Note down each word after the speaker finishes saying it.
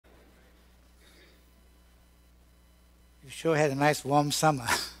sure had a nice warm summer.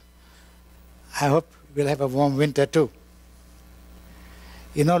 I hope we'll have a warm winter too.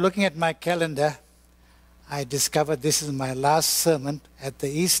 You know, looking at my calendar, I discovered this is my last sermon at the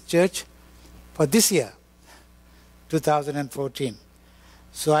East Church for this year, 2014.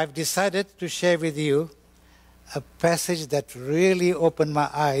 So I've decided to share with you a passage that really opened my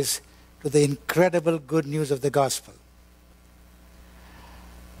eyes to the incredible good news of the gospel.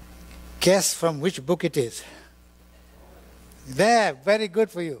 Guess from which book it is? There, very good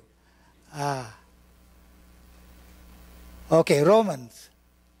for you. Okay, Romans.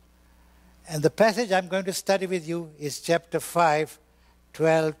 And the passage I'm going to study with you is chapter 5,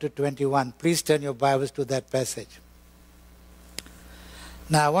 12 to 21. Please turn your Bibles to that passage.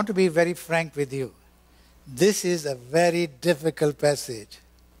 Now, I want to be very frank with you. This is a very difficult passage.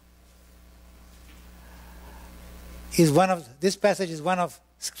 This passage is one of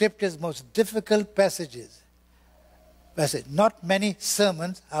Scripture's most difficult passages. Not many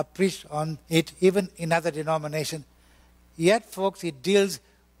sermons are preached on it, even in other denominations. Yet, folks, it deals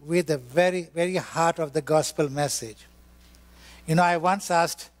with the very, very heart of the gospel message. You know, I once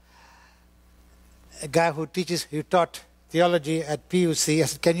asked a guy who taught theology at PUC, I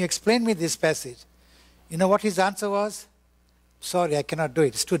said, can you explain me this passage? You know what his answer was? Sorry, I cannot do it.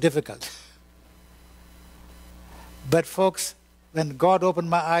 It's too difficult. But folks, when God opened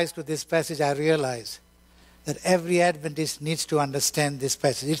my eyes to this passage, I realized that every Adventist needs to understand this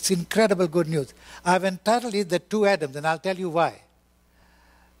passage. It's incredible good news. I've entitled it The Two Adams, and I'll tell you why.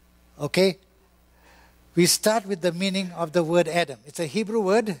 Okay? We start with the meaning of the word Adam. It's a Hebrew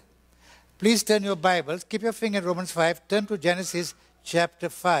word. Please turn your Bibles, keep your finger in Romans 5, turn to Genesis chapter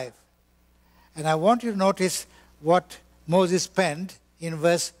 5. And I want you to notice what Moses penned in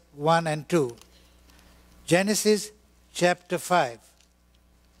verse 1 and 2. Genesis chapter 5.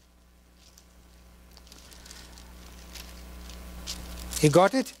 You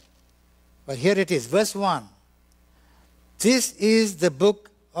got it? Well, here it is, verse 1. This is the book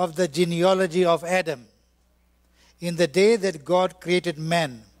of the genealogy of Adam. In the day that God created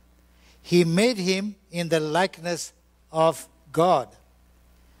man, He made him in the likeness of God.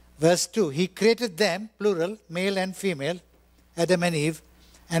 Verse 2, He created them, plural, male and female, Adam and Eve,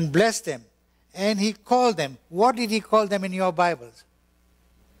 and blessed them. And He called them. What did He call them in your Bibles?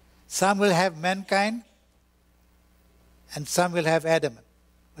 Some will have mankind, and some will have Adam.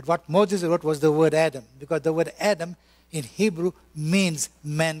 But what Moses wrote was the word Adam, because the word Adam in Hebrew means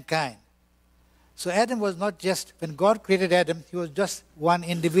mankind. So Adam was not just, when God created Adam, he was just one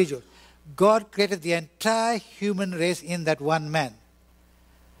individual. God created the entire human race in that one man.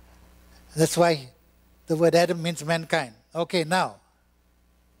 That's why the word Adam means mankind. Okay, now.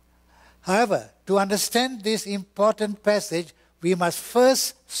 However, to understand this important passage, we must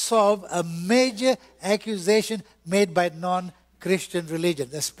first solve a major accusation made by non-Christian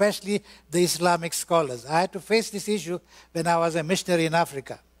religions, especially the Islamic scholars. I had to face this issue when I was a missionary in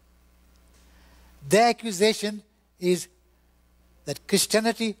Africa. Their accusation is that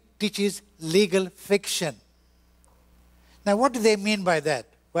Christianity teaches legal fiction. Now, what do they mean by that?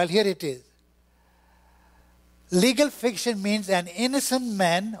 Well, here it is. Legal fiction means an innocent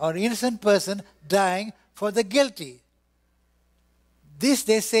man or innocent person dying for the guilty. This,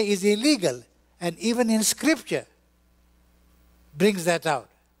 they say, is illegal, and even in Scripture brings that out.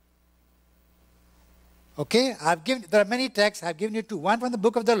 Okay, there are many texts. I've given you two. One from the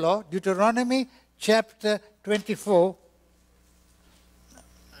book of the law, Deuteronomy chapter 24.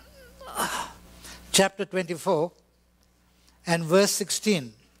 Chapter 24 and verse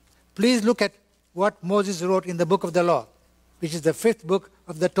 16. Please look at what Moses wrote in the book of the law, which is the fifth book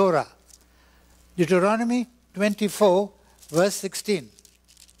of the Torah. Deuteronomy 24, verse 16.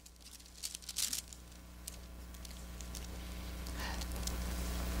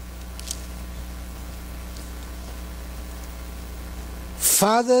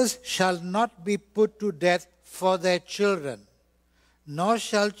 Fathers shall not be put to death for their children, nor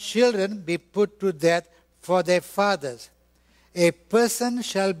shall children be put to death for their fathers. A person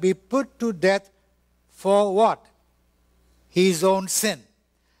shall be put to death for what? His own sin.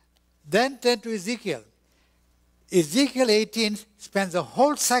 Then turn to Ezekiel. Ezekiel 18 spends a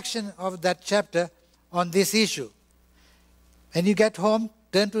whole section of that chapter on this issue. When you get home,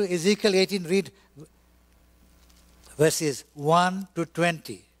 turn to Ezekiel 18, read verses 1 to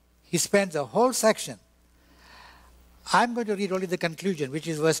 20. He spends a whole section. I'm going to read only the conclusion, which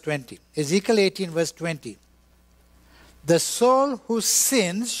is verse 20. Ezekiel 18, verse 20. The soul who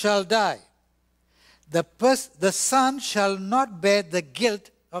sins shall die. The son shall not bear the guilt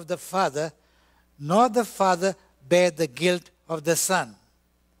of the father, nor the father bear the guilt of the son.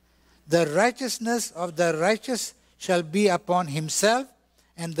 The righteousness of the righteous shall be upon himself,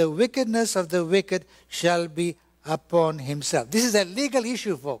 and the wickedness of the wicked shall be upon himself. This is a legal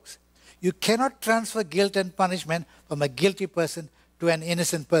issue, folks. You cannot transfer guilt and punishment from a guilty person to an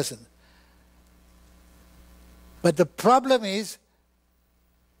innocent person. But the problem is,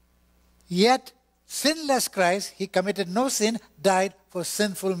 yet sinless Christ, he committed no sin, died for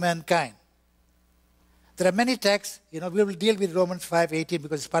sinful mankind. There are many texts, we will deal with Romans 5:18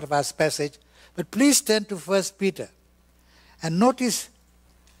 because it's part of our passage. But please turn to 1 Peter and notice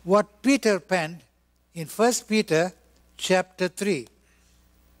what Peter penned in 1 Peter chapter 3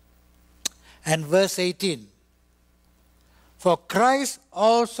 and verse 18. For Christ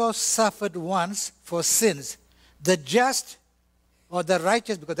also suffered once for sins, the just or the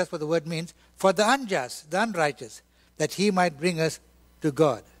righteous, because that's what the word means, for the unjust, the unrighteous, that he might bring us to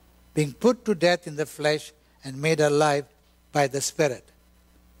God, being put to death in the flesh and made alive by the Spirit.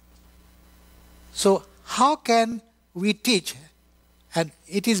 So how can we teach, and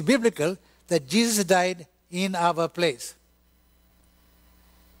it is biblical, that Jesus died in our place?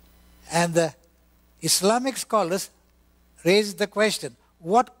 And the Islamic scholars raised the question,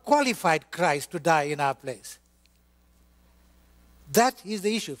 what qualified Christ to die in our place? That is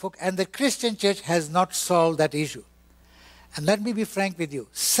the issue, and the Christian church has not solved that issue. And let me be frank with you,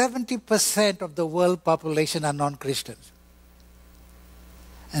 70% of the world population are non-Christians.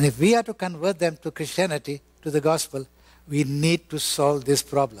 And if we are to convert them to Christianity, to the gospel, we need to solve this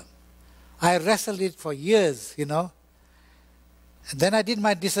problem. I wrestled it for years, And then I did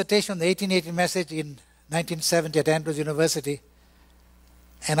my dissertation on the 1880 message in 1970 at Andrews University,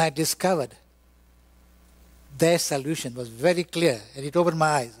 and I discovered their solution was very clear, and it opened my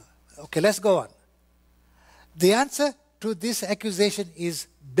eyes. Okay, let's go on. The answer to this accusation is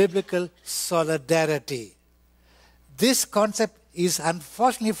biblical solidarity. This concept is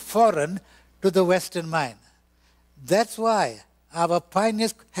unfortunately foreign to the Western mind. That's why our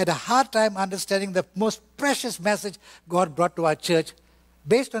pioneers had a hard time understanding the most precious message God brought to our church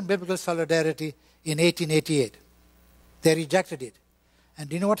based on biblical solidarity in 1888. They rejected it. And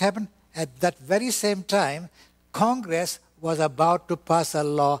do you know what happened? At that very same time, Congress was about to pass a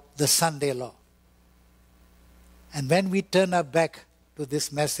law, the Sunday Law. And when we turn our back to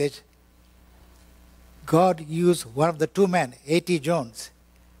this message, God used one of the two men, A.T. Jones.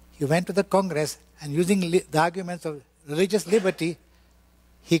 He went to the Congress, and using the arguments of religious liberty,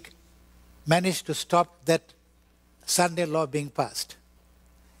 he managed to stop that Sunday law being passed.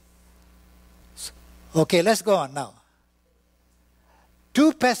 Okay, let's go on now.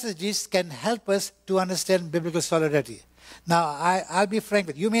 Two passages can help us to understand biblical solidarity. Now, I'll be frank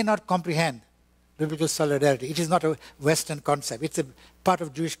with you. You may not comprehend biblical solidarity. It is not a Western concept. It's a part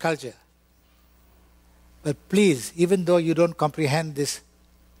of Jewish culture. But please, even though you don't comprehend this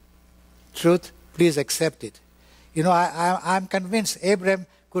truth, please accept it. I'm convinced Abraham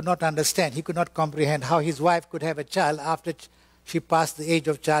could not understand. He could not comprehend how his wife could have a child after she passed the age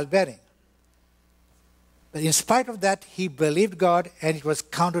of childbearing. But in spite of that, he believed God, and it was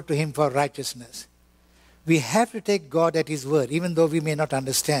counted to him for righteousness. We have to take God at his word, even though we may not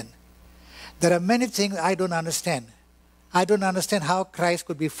understand. There are many things I don't understand. I don't understand how Christ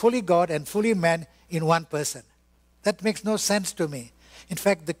could be fully God and fully man in one person. That makes no sense to me. In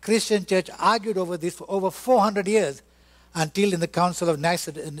fact, the Christian church argued over this for over 400 years until in the Council of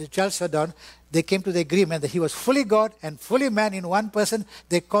Chalcedon, they came to the agreement that he was fully God and fully man in one person.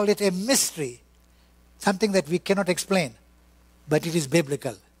 They called it a mystery, something that we cannot explain, but it is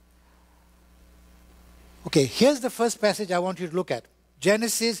biblical. Okay, here's the first passage I want you to look at.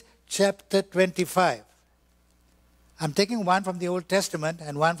 Genesis chapter 25. I'm taking one from the Old Testament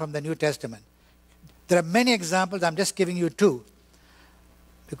and one from the New Testament. There are many examples. I'm just giving you two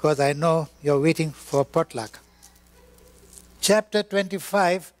because I know you're waiting for potluck. Chapter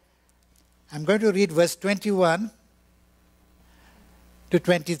 25, I'm going to read verse 21 to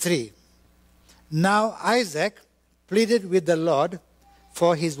 23. Now Isaac pleaded with the Lord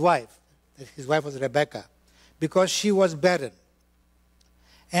for his wife. His wife was Rebekah, because she was barren.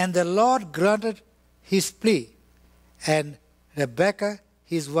 And the Lord granted his plea, and Rebekah,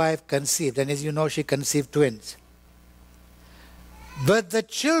 his wife, conceived. And as you know, she conceived twins. But the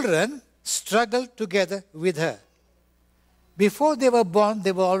children struggled together with her. Before they were born,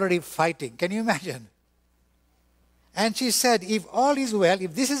 they were already fighting. Can you imagine? And she said, if all is well,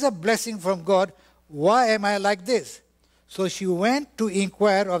 if this is a blessing from God, why am I like this? So she went to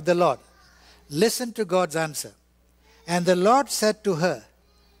inquire of the Lord. Listen to God's answer. And the Lord said to her,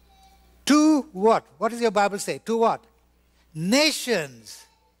 to what? What does your Bible say? To what? Nations,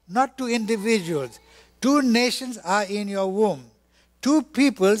 not to individuals. 2 nations are in your womb. 2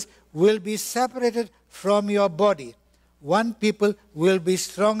 peoples will be separated from your body. one people will be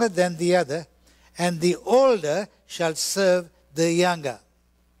stronger than the other, and the older shall serve the younger.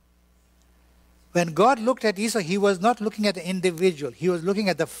 When God looked at Esau, he was not looking at an individual. He was looking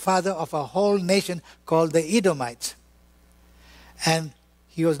at the father of a whole nation called the Edomites. And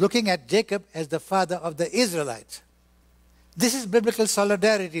he was looking at Jacob as the father of the Israelites. This is biblical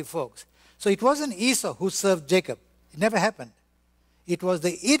solidarity, folks. So it wasn't Esau who served Jacob. It never happened. It was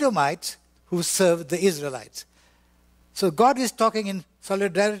the Edomites who served the Israelites. So God is talking in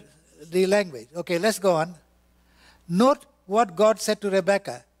solidarity language. Okay, let's go on. Note what God said to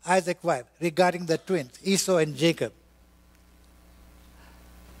Rebekah, Isaac's wife, regarding the twins, Esau and Jacob.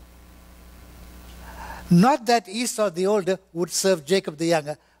 Not that Esau the older would serve Jacob the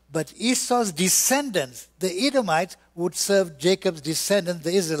younger, but Esau's descendants, the Edomites, would serve Jacob's descendants,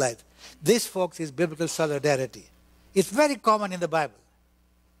 the Israelites. This, folks, is biblical solidarity. It's very common in the Bible.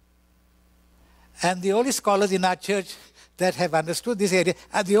 And the only scholars in our church that have understood this area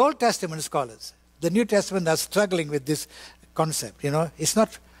are the Old Testament scholars. The New Testament are struggling with this concept. It's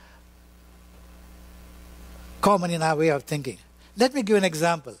not common in our way of thinking. Let me give an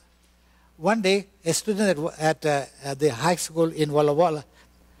example. One day, a student at the high school in Walla Walla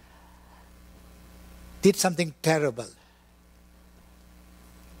did something terrible.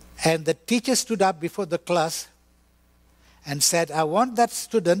 And the teacher stood up before the class and said, I want that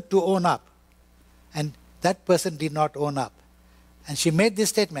student to own up. And that person did not own up. And she made this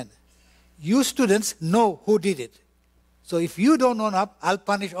statement, you students know who did it. So if you don't own up, I'll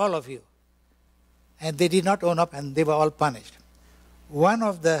punish all of you. And they did not own up, and they were all punished. One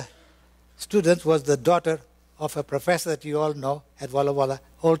of the students was the daughter of a professor that you all know at Walla Walla,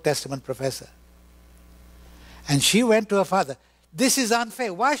 Old Testament professor. And she went to her father, this is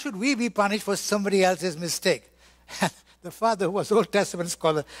unfair. Why should we be punished for somebody else's mistake? And the father, who was Old Testament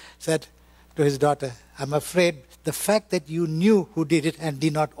scholar, said to his daughter, I'm afraid the fact that you knew who did it and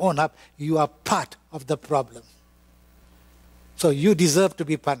did not own up, you are part of the problem. So you deserve to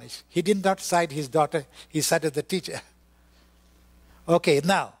be punished. He did not cite his daughter, he cited the teacher. Okay,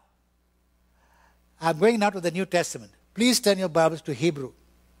 now, I'm going now to the New Testament. Please turn your Bibles to Hebrew.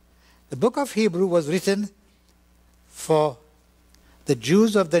 The book of Hebrew was written for the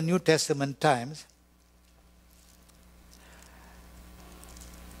Jews of the New Testament times.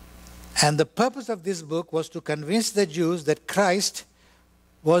 And the purpose of this book was to convince the Jews that Christ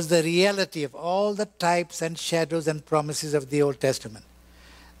was the reality of all the types and shadows and promises of the Old Testament.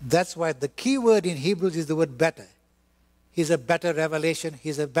 That's why the key word in Hebrews is the word better. He's a better revelation,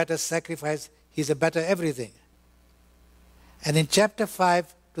 he's a better sacrifice, he's a better everything. And in chapter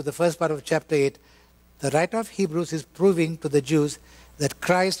 5 to the first part of chapter 8, the writer of Hebrews is proving to the Jews that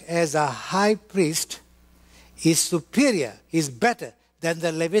Christ as a high priest is superior, is better than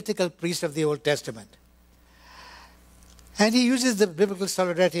the Levitical priest of the Old Testament. And he uses the biblical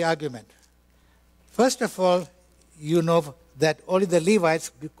solidarity argument. First of all, you know that only the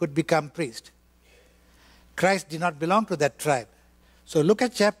Levites could become priests. Christ did not belong to that tribe. So look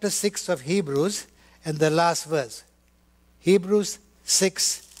at chapter 6 of Hebrews and the last verse. Hebrews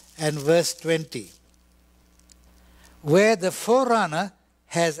 6 and verse 20. Where the forerunner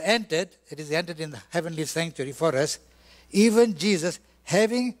has entered, it is entered in the heavenly sanctuary for us, even Jesus,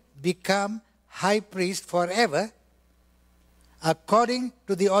 having become high priest forever, according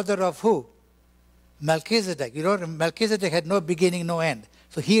to the order of who? Melchizedek. You know, Melchizedek had no beginning, no end.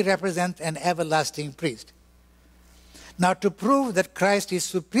 So he represents an everlasting priest. Now, to prove that Christ is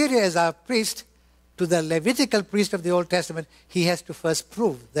superior as our priest to the Levitical priest of the Old Testament, he has to first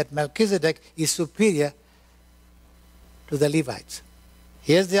prove that Melchizedek is superior to the Levites.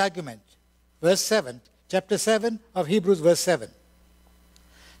 Here's the argument. Verse 7, chapter 7 of Hebrews, verse 7.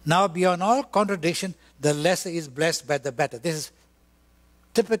 Now, beyond all contradiction, the lesser is blessed by the better. This is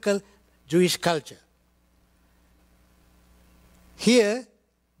typical Jewish culture. Here,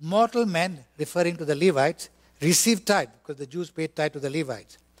 mortal men, referring to the Levites, receive tithe, because the Jews paid tithe to the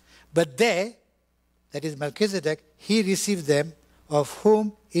Levites. But they, that is Melchizedek, he received them, of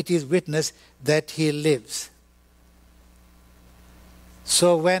whom it is witness that he lives.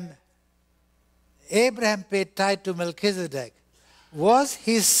 So when Abraham paid tithe to Melchizedek, was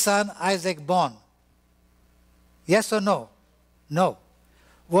his son Isaac born? Yes or no? No.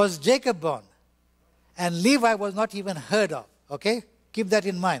 Was Jacob born? And Levi was not even heard of. Okay? Keep that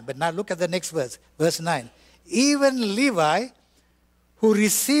in mind. But now look at the next verse, verse 9. Even Levi, who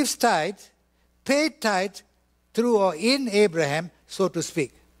receives tithe, paid tithe through or in Abraham, so to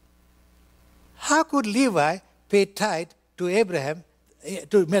speak. How could Levi pay tithe to Abraham,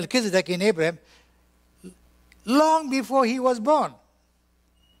 to Melchizedek in Abraham, long before he was born?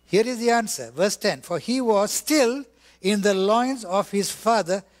 Here is the answer, verse 10. For he was still in the loins of his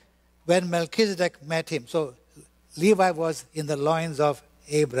father when Melchizedek met him. So Levi was in the loins of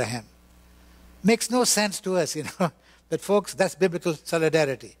Abraham. Makes no sense to us, But folks, that's biblical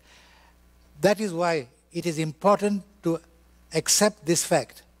solidarity. That is why it is important to accept this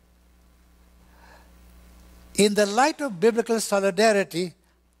fact. In the light of biblical solidarity,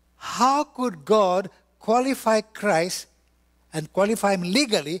 how could God qualify Christ and qualify him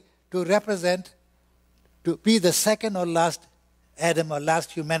legally to represent, to be the second or last Adam or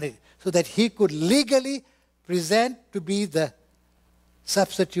last humanity, so that he could legally present to be the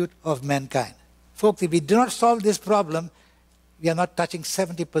substitute of mankind? Folks, if we do not solve this problem, we are not touching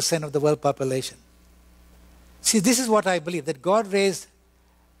 70% of the world population. See, this is what I believe, that God raised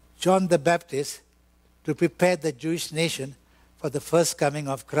John the Baptist to prepare the Jewish nation for the first coming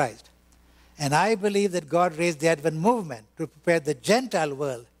of Christ. And I believe that God raised the Advent movement to prepare the Gentile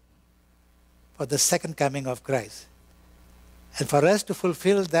world for the second coming of Christ. And for us to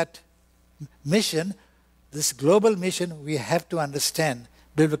fulfill that mission, this global mission, we have to understand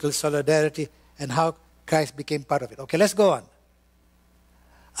biblical solidarity and how Christ became part of it. Okay, let's go on.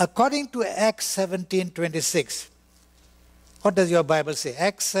 According to Acts 17:26, what does your Bible say?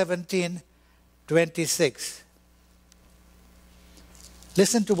 Acts 17:26.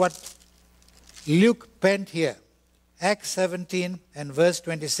 Listen to what Luke penned here. Acts 17 and verse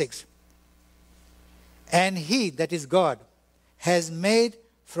 26. And he, that is God, has made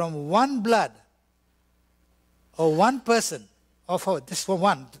from one blood, or one person, this for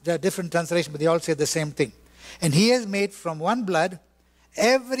one, there are different translations, but they all say the same thing. And he has made from one blood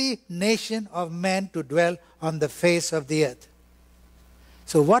every nation of men to dwell on the face of the earth.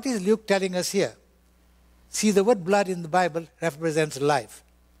 So what is Luke telling us here? See, the word blood in the Bible represents life.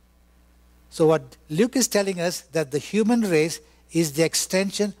 So what Luke is telling us, that the human race is the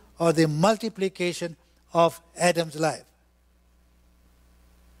extension or the multiplication of Adam's life.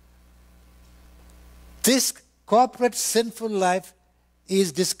 This corporate sinful life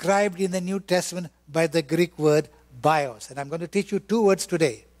is described in the New Testament by the Greek word bios. And I'm going to teach you two words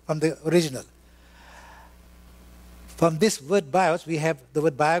today from the original. From this word bios, we have the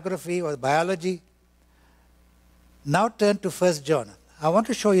word biography or biology. Now turn to 1 John. I want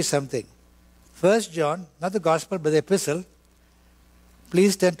to show you something. 1 John, not the gospel, but the epistle.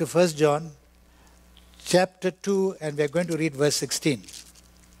 Please turn to 1 John chapter 2, and we're going to read verse 16.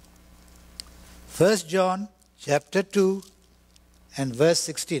 1 John chapter 2 and verse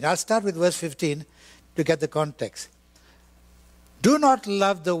 16. I'll start with verse 15 to get the context. Do not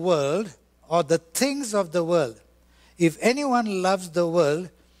love the world or the things of the world. If anyone loves the world,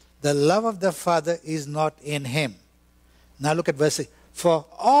 the love of the Father is not in him. Now look at verse 6. For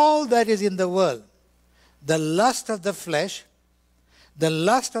all that is in the world, the lust of the flesh, the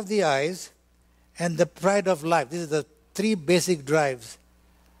lust of the eyes, and the pride of life, these are the three basic drives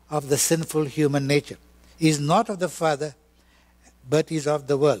of the sinful human nature, is not of the Father, but is of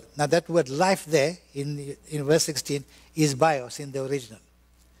the world. Now that word life there in verse 16 is bios in the original.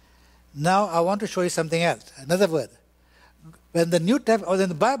 Now I want to show you something else, another word. When the New Testament, or when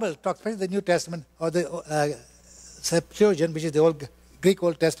the Bible talks, especially the New Testament, or the Septuagint, which is the old Greek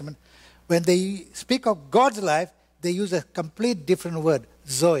Old Testament, when they speak of God's life, they use a complete different word,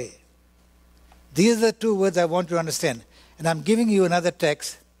 Zoe. These are the two words I want you to understand. And I'm giving you another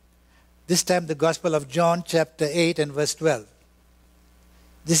text, this time the Gospel of John chapter 8 and verse 12.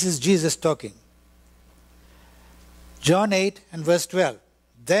 This is Jesus talking. John 8 and verse 12.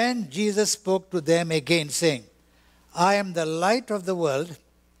 Then Jesus spoke to them again, saying, I am the light of the world.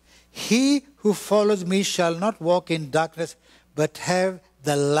 He who follows me shall not walk in darkness, but have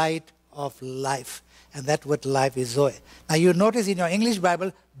the light of life. And that word life is Zoe. Now you notice in your English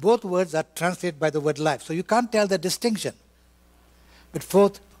Bible, both words are translated by the word life. So you can't tell the distinction. But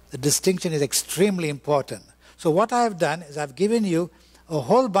fourth, the distinction is extremely important. So what I have done is I've given you a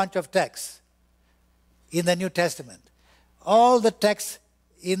whole bunch of texts in the New Testament. All the texts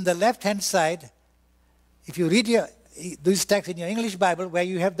in the left-hand side, if you read these texts in your English Bible, where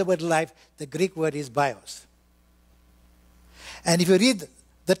you have the word life, the Greek word is bios. And if you read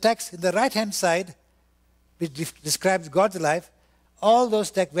the text in the right-hand side, which describes God's life, all those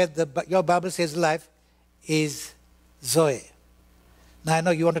texts where your Bible says life is Zoe. Now I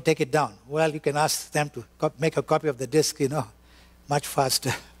know you want to take it down. Well, you can ask them to make a copy of the disc, much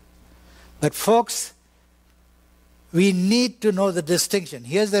faster. But folks, we need to know the distinction.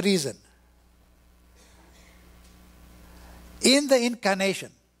 Here's the reason. In the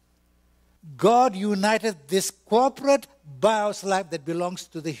incarnation, God united this corporate bios life that belongs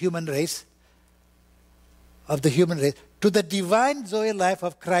to the human race, to the divine Zoe life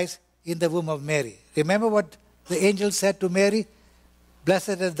of Christ in the womb of Mary. Remember what The angel said to Mary,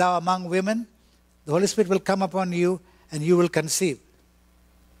 "Blessed art thou among women. The Holy Spirit will come upon you and you will conceive."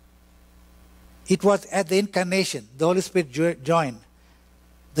 It was at the incarnation, the Holy Spirit joined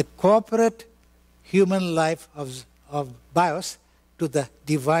the corporate human life of Bios to the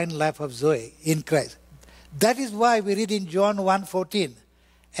divine life of Zoe in Christ. That is why we read in John 1:14,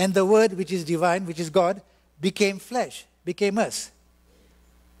 "And the Word which is divine, which is God, became flesh," became us.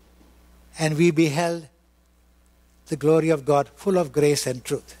 "And we beheld the glory of God, full of grace and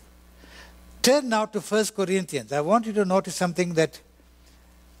truth." Turn now to 1 Corinthians. I want you to notice something that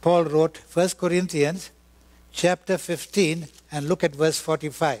Paul wrote, 1 Corinthians chapter 15, and look at verse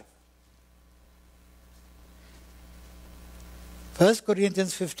 45. 1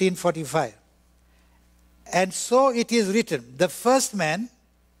 Corinthians 15:45. "And so it is written, the first man,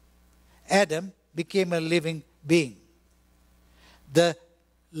 Adam, became a living being. The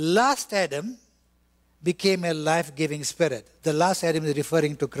last Adam became a life-giving spirit." The last Adam is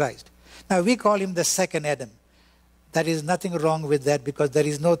referring to Christ. Now we call him the second Adam. There is nothing wrong with that because there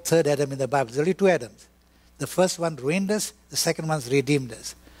is no third Adam in the Bible. There's only two Adams. The first one ruined us, the second one's redeemed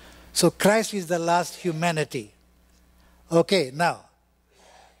us. So Christ is the last humanity. Okay, now,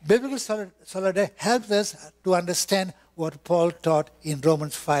 biblical solidarity helps us to understand what Paul taught in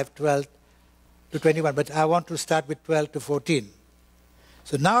Romans 5:12 to 21. But I want to start with 12 to 14.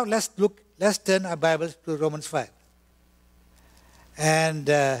 So now let's turn our Bibles to Romans 5. And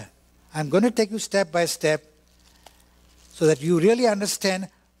I'm going to take you step by step so that you really understand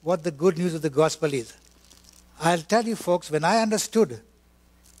what the good news of the gospel is. I'll tell you folks, when I understood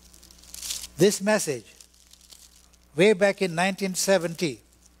this message way back in 1970,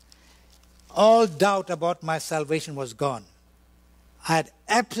 all doubt about my salvation was gone. I had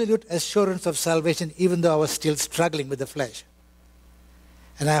absolute assurance of salvation even though I was still struggling with the flesh.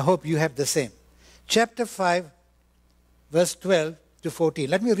 And I hope you have the same. Chapter 5, verse 12 to 14.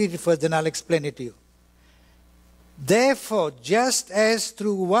 Let me read it first, then I'll explain it to you. "Therefore, just as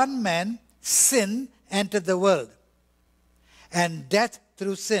through one man sin entered the world, and death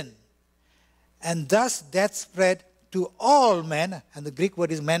through sin, and thus death spread to all men," and the Greek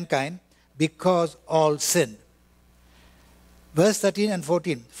word is mankind, "because all sinned." Verse 13 and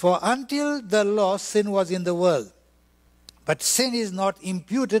 14. "For until the law, sin was in the world. But sin is not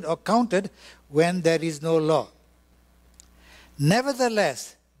imputed or counted when there is no law.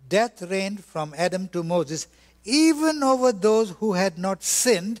 Nevertheless, death reigned from Adam to Moses, even over those who had not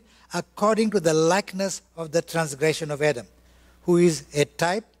sinned, according to the likeness of the transgression of Adam, who is a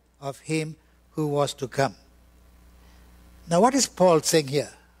type of him who was to come." Now what is Paul saying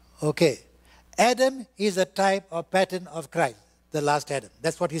here? Okay, Adam is a type or pattern of Christ, the last Adam.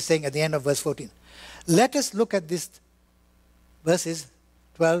 That's what he's saying at the end of verse 14. Let us look at these verses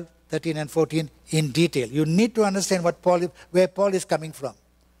 12, 13 and 14 in detail. You need to understand where Paul is coming from.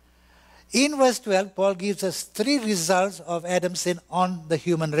 In verse 12, Paul gives us three results of Adam's sin on the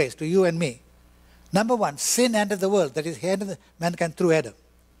human race, to you and me. Number one, sin entered the world, that is, he entered mankind through Adam.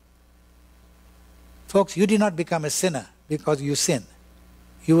 Folks, you did not become a sinner because you sinned.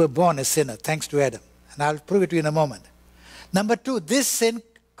 You were born a sinner thanks to Adam. And I'll prove it to you in a moment. Number two, this sin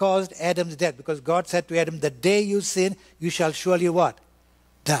caused Adam's death because God said to Adam, "The day you sin, you shall surely" what?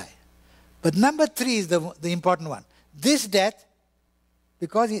 Die. But number three is the important one. This death,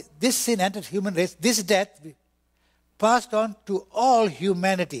 because this sin entered human race, this death passed on to all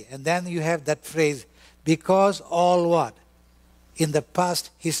humanity. And then you have that phrase, "because all" what? In the past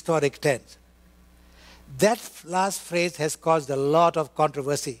historic tense. That last phrase has caused a lot of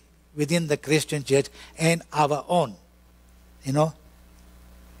controversy within the Christian church and our own. You know?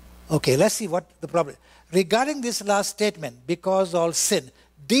 Okay, let's see what the problem is. Regarding this last statement, "because all sin,"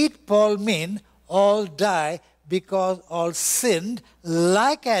 did Paul mean all die because all sinned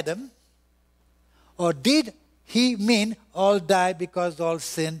like Adam? Or did he mean all die because all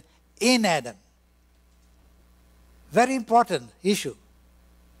sinned in Adam? Very important issue.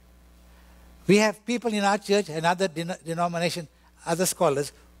 We have people in our church and other denominations, other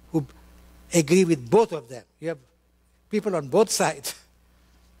scholars, who agree with both of them. You have people on both sides.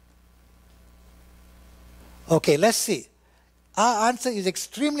 Okay, let's see. Our answer is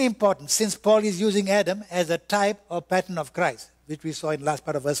extremely important since Paul is using Adam as a type or pattern of Christ, which we saw in the last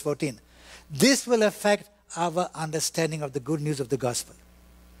part of verse 14. This will affect our understanding of the good news of the gospel.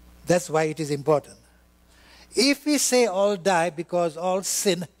 That's why it is important. If we say all die because all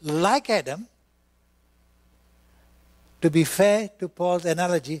sin like Adam, to be fair to Paul's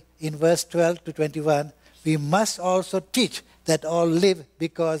analogy in verse 12 to 21, we must also teach that all live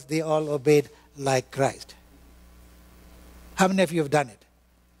because they all obeyed like Christ. How many of you have done it?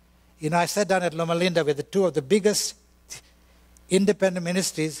 I sat down at Loma Linda with the two of the biggest independent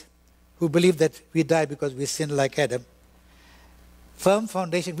ministries who believe that we die because we sin like Adam. Firm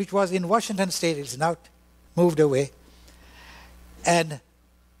Foundation, which was in Washington State, it's now moved away, and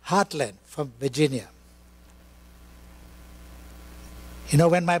Heartland from Virginia.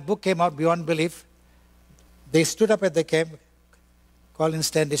 When my book came out, Beyond Belief, they stood up at the camp. Colin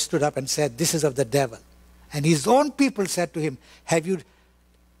Stanley stood up and said, "This is of the devil." And his own people said to him, "Have you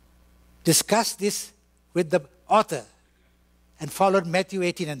discussed this with the author and followed Matthew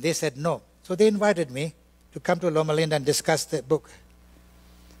 18?" And they said no. So they invited me to come to Loma Linda and discuss the book.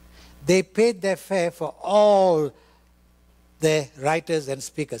 They paid their fare for all the writers and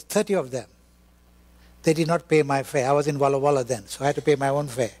speakers, 30 of them. They did not pay my fare. I was in Walla Walla then, so I had to pay my own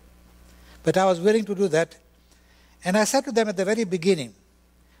fare. But I was willing to do that. And I said to them at the very beginning,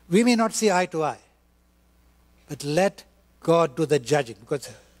 we may not see eye to eye, but let God do the judging. Because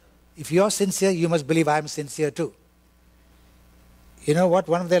if you're sincere, you must believe I'm sincere too. You know what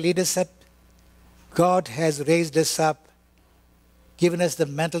one of their leaders said? God has raised us up, given us the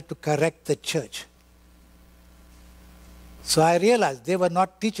mantle to correct the church. So I realized they were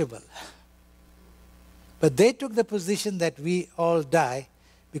not teachable. But they took the position that we all die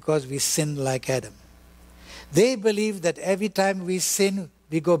because we sin like Adam. They believe that every time we sin,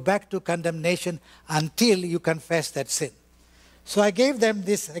 we go back to condemnation until you confess that sin. So I gave them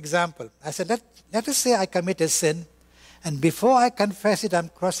this example. I said, let us say I commit a sin, and before I confess it, I'm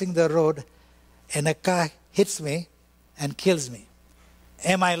crossing the road, and a car hits me and kills me.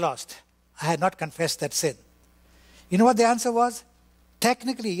 Am I lost? I had not confessed that sin. You know what the answer was?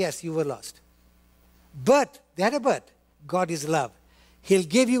 Technically, yes, you were lost. But, they had a but, God is love. He'll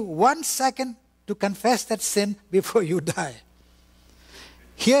give you 1 second to confess that sin before you die.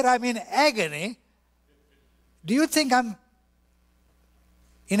 Here I'm in agony. Do you think I'm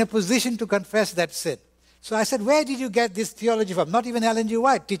in a position to confess that sin? So I said, where did you get this theology from? Not even Ellen G.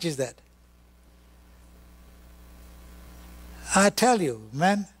 White teaches that. I tell you,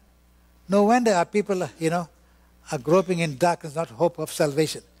 man, no wonder our people, are groping in darkness, not hope of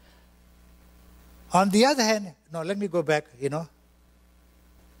salvation. On the other hand, no, let me go back,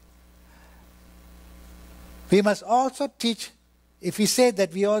 We must also teach, if we say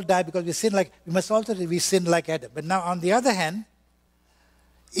that we all die because we sin we must also we sin like Adam. But now on the other hand,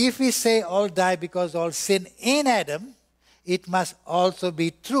 if we say all die because all sin in Adam, it must also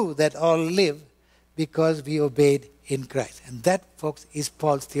be true that all live because we obeyed in Christ. And that, folks, is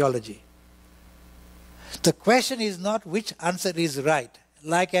Paul's theology. The question is not which answer is right,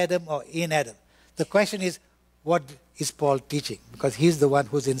 like Adam or in Adam. The question is, what is Paul teaching? Because he's the one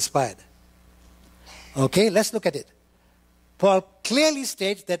who's inspired. Okay, let's look at it. Paul clearly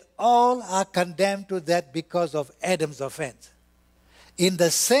states that all are condemned to that because of Adam's offense. In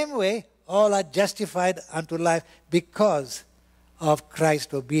the same way, all are justified unto life because of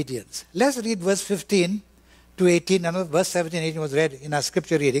Christ's obedience. Let's read verse 15 to 18. I know verse 17 and 18 was read in our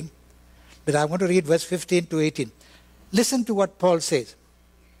scripture reading, but I want to read verse 15 to 18. Listen to what Paul says.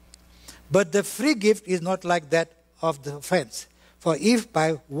 But the free gift is not like that of the offense. For if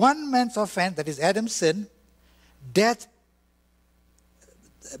by one man's offense, that is Adam's sin, death,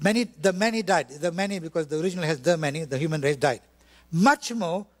 the many died. The many, because the original has the many, the human race died. Much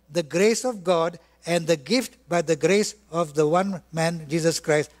more, the grace of God and the gift by the grace of the one man, Jesus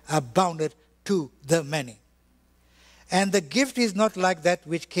Christ, abounded to the many. And the gift is not like that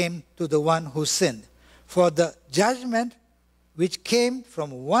which came to the one who sinned. For the judgment which came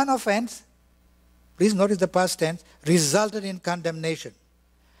from one offense, please notice the past tense, resulted in condemnation.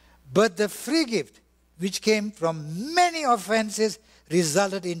 But the free gift which came from many offenses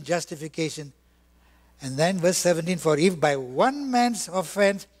resulted in justification. And then verse 17, for if by one man's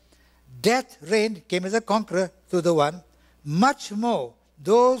offense death reigned, came as a conqueror through the one, much more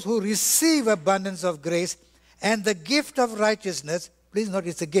those who receive abundance of grace and the gift of righteousness, please note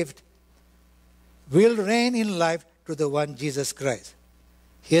it's a gift, will reign in life to the one Jesus Christ.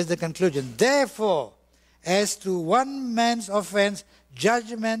 Here's the conclusion. Therefore, as through one man's offense,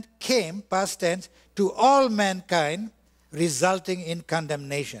 judgment came, past tense, to all mankind, resulting in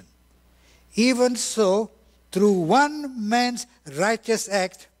condemnation. Even so, through one man's righteous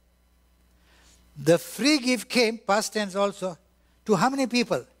act, the free gift came, past tense also, to how many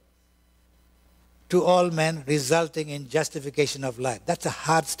people? To all men, resulting in justification of life. That's a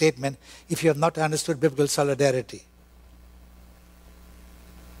hard statement if you have not understood biblical solidarity.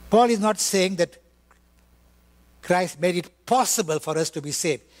 Paul is not saying that Christ made it possible for us to be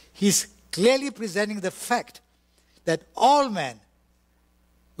saved. He's clearly presenting the fact that all men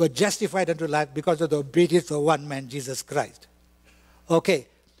were justified unto life because of the obedience of one man, Jesus Christ. Okay,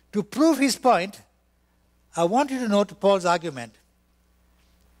 to prove his point, I want you to note Paul's argument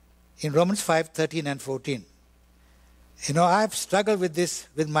in Romans 5:13 and 14. You know, I've struggled with this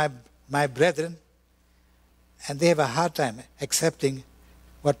with my brethren, and they have a hard time accepting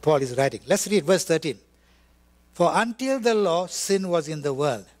what Paul is writing. Let's read verse 13. For until the law, sin was in the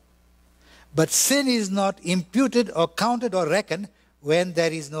world. But sin is not imputed or counted or reckoned when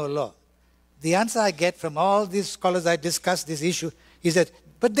there is no law. The answer I get from all these scholars I discussed this issue is that,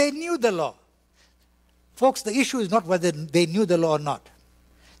 but they knew the law. Folks, the issue is not whether they knew the law or not.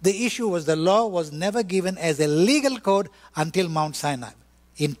 The issue was the law was never given as a legal code until Mount Sinai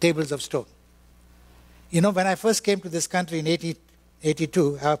in tables of stone. You know, when I first came to this country in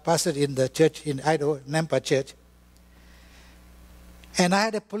 1882, I pastored in the church in Idaho, Nampa Church. And I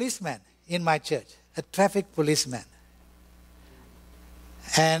had a policeman in my church, a traffic policeman.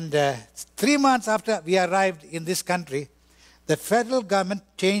 And 3 months after we arrived in this country, the federal government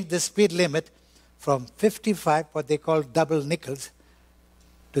changed the speed limit from 55, what they call double nickels,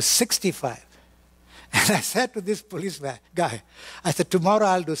 to 65. And I said to this policeman guy, I said, tomorrow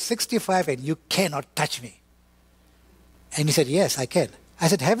I'll do 65 and you cannot touch me. And he said, yes, I can. I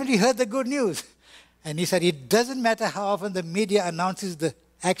said, haven't you heard the good news? And he said, it doesn't matter how often the media announces the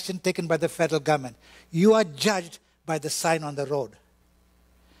action taken by the federal government. You are judged by the sign on the road.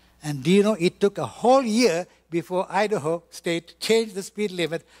 And do you know, it took a whole year before Idaho State changed the speed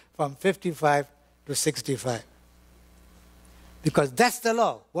limit from 55 to 65. Because that's the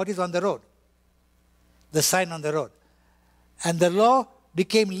law. What is on the road? The sign on the road. And the law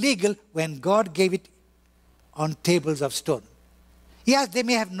became legal when God gave it on tables of stone. Yes, they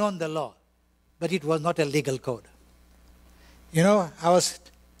may have known the law, but it was not a legal code. You know, I was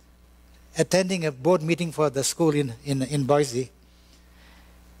attending a board meeting for the school in Boise,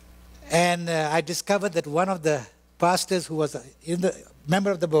 and I discovered that one of the pastors who was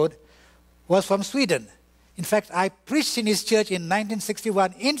member of the board was from Sweden. In fact, I preached in his church in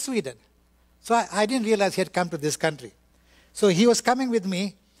 1961 in Sweden. So I didn't realize he had come to this country. So he was coming with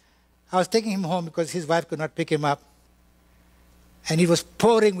me. I was taking him home because his wife could not pick him up. And it was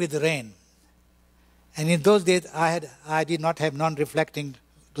pouring with rain. And in those days, I did not have non-reflecting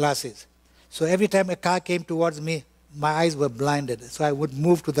glasses. So every time a car came towards me, my eyes were blinded. So I would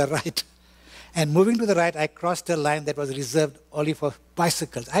move to the right. And moving to the right, I crossed a line that was reserved only for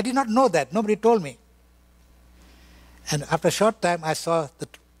bicycles. I did not know that. Nobody told me. And after a short time, I saw the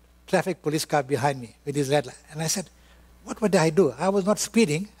traffic police car behind me with his red light. And I said, what would I do? I was not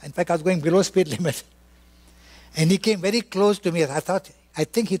speeding. In fact, I was going below speed limit. And he came very close to me. I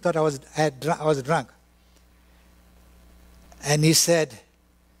think he thought I was drunk. And he said,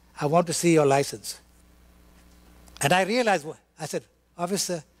 I want to see your license. And I realized, I said,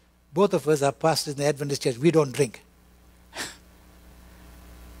 officer, both of us are pastors in the Adventist church. We don't drink.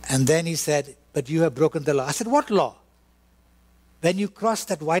 And then he said, but you have broken the law. I said, what law? When you crossed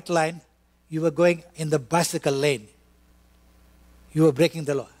that white line, you were going in the bicycle lane. You were breaking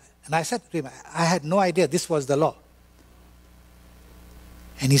the law. And I said to him, I had no idea this was the law.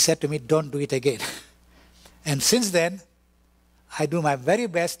 And he said to me, don't do it again. And since then, I do my very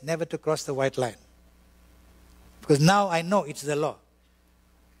best never to cross the white line. Because now I know it's the law.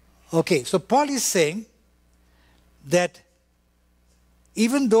 Okay, so Paul is saying that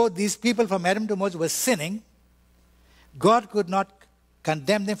even though these people from Adam to Moses were sinning, God could not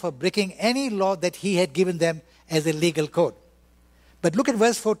condemn them for breaking any law that he had given them as a legal code. But look at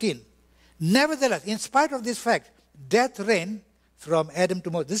verse 14. Nevertheless, in spite of this fact, death reigned from Adam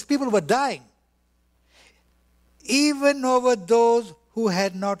to Moses. These people were dying. Even over those who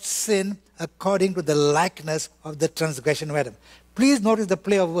had not sinned according to the likeness of the transgression of Adam. Please notice the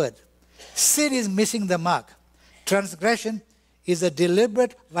play of words. Sin is missing the mark. Transgression is a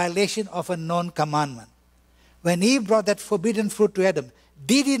deliberate violation of a known commandment. When Eve brought that forbidden fruit to Adam,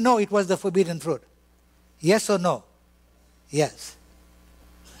 did he know it was the forbidden fruit? Yes or no? Yes.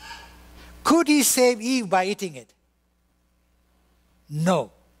 Could he save Eve by eating it?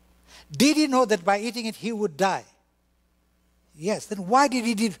 No. Did he know that by eating it he would die? Yes. Then why did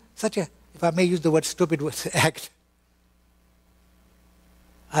he do such a, if I may use the word stupid act?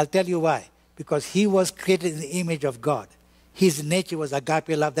 I'll tell you why. Because he was created in the image of God. His nature was agape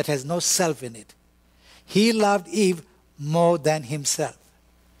love that has no self in it. He loved Eve more than himself.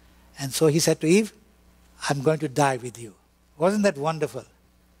 And so he said to Eve, I'm going to die with you. Wasn't that wonderful?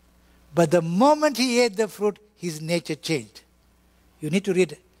 But the moment he ate the fruit, his nature changed. You need to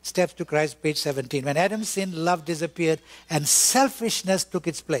read Steps to Christ, page 17. When Adam sinned, love disappeared and selfishness took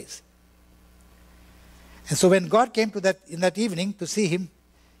its place. And so when God came to in that evening to see him,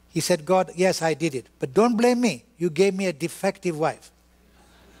 he said, God, yes, I did it. But don't blame me. You gave me a defective wife.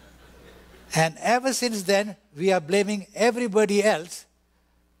 And ever since then, we are blaming everybody else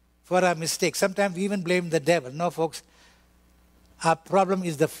for our mistakes. Sometimes we even blame the devil. No, folks, our problem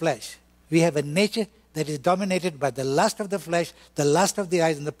is the flesh. We have a nature that is dominated by the lust of the flesh, the lust of the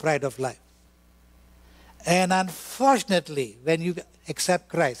eyes, and the pride of life. And unfortunately, when you accept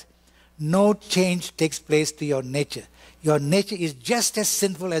Christ, no change takes place to your nature. Your nature is just as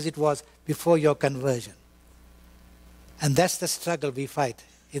sinful as it was before your conversion. And that's the struggle we fight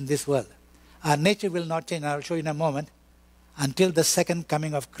in this world. Our nature will not change, and I'll show you in a moment, until the second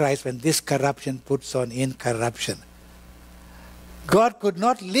coming of Christ, when this corruption puts on incorruption. God could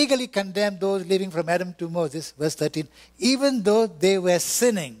not legally condemn those living from Adam to Moses, verse 13, even though they were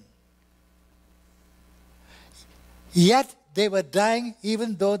sinning. Yet they were dying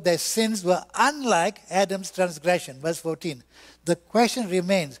even though their sins were unlike Adam's transgression, verse 14. The question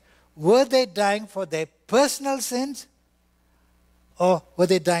remains, were they dying for their personal sins, or were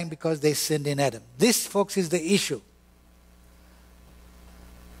they dying because they sinned in Adam? This, folks, is the issue.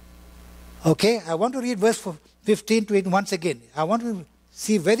 Okay, I want to read verse 15 to 18 once again. I want to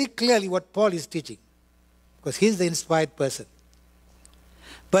see very clearly what Paul is teaching, because he's the inspired person.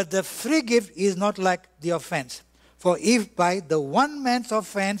 But the free gift is not like the offense. For if by the one man's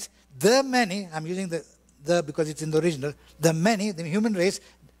offense, the many, I'm using the because it's in the original, the many, the human race,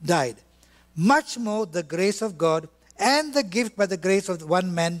 died, much more the grace of God and the gift by the grace of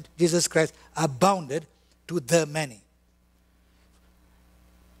one man, Jesus Christ, abounded to the many.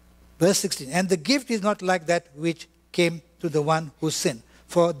 Verse 16, and the gift is not like that which came to the one who sinned.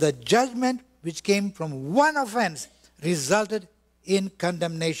 For the judgment which came from one offense resulted in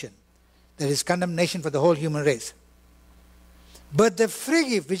condemnation. That is condemnation for the whole human race. But the free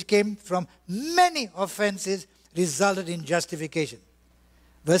gift which came from many offenses resulted in justification.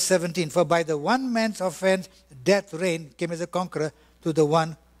 Verse 17, for by the one man's offense, death reigned, came as a conqueror to the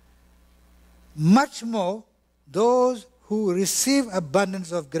one. Much more, those who receive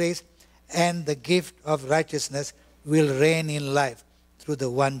abundance of grace and the gift of righteousness will reign in life through the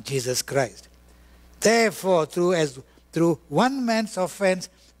one Jesus Christ. Therefore, through one man's offense,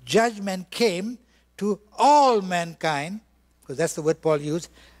 judgment came to all mankind, because that's the word Paul used,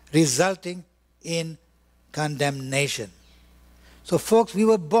 resulting in condemnation. So, folks, we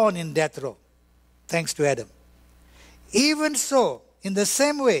were born in death row, thanks to Adam. Even so, in the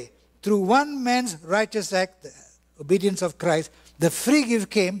same way, through one man's righteous act, the obedience of Christ, the free gift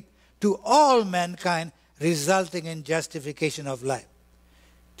came to all mankind, resulting in justification of life.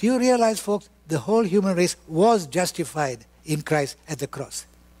 Do you realize, folks, the whole human race was justified in Christ at the cross?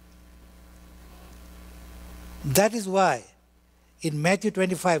 That is why in Matthew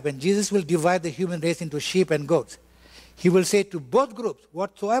 25, when Jesus will divide the human race into sheep and goats, he will say to both groups,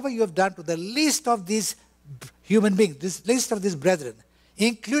 whatsoever you have done to the least of these human beings, this least of these brethren,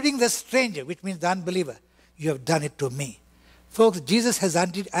 including the stranger, which means the unbeliever, you have done it to me. Folks, Jesus has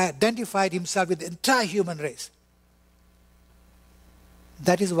identified himself with the entire human race.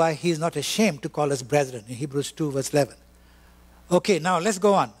 That is why he is not ashamed to call us brethren in Hebrews 2 verse 11. Okay, now let's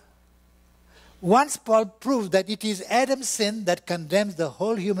go on. Once Paul proved that it is Adam's sin that condemns the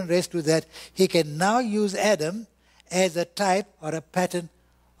whole human race to that, he can now use Adam as a type or a pattern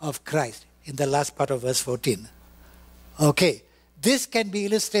of Christ in the last part of verse 14. Okay, this can be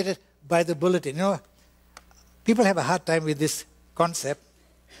illustrated by the bulletin. You know, people have a hard time with this concept,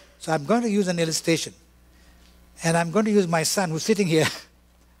 so I'm going to use an illustration. And I'm going to use my son who's sitting here.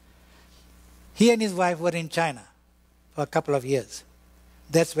 He and his wife were in China for a couple of years.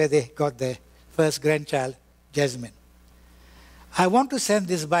 That's where they got their first grandchild, Jasmine. I want to send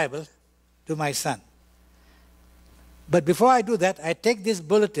this Bible to my son. But before I do that, I take this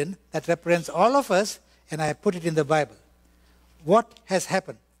bulletin that represents all of us and I put it in the Bible. What has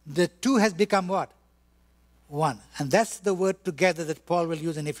happened? The two has become what? One. And that's the word together that Paul will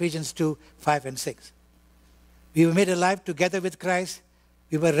use in Ephesians 2, 5 and 6. We were made alive together with Christ.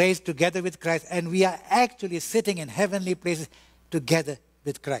 We were raised together with Christ. And we are actually sitting in heavenly places together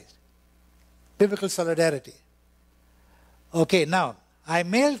with Christ. Biblical solidarity. Okay, now, I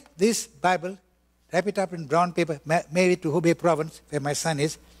mailed this Bible, wrap it up in brown paper, mail it to Hubei province, where my son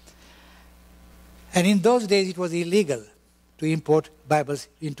is. And in those days, it was illegal to import Bibles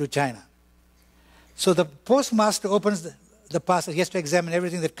into China. So the postmaster opens the parcel. He has to examine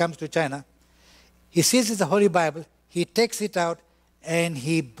everything that comes to China. He sees it's a Holy Bible. He takes it out and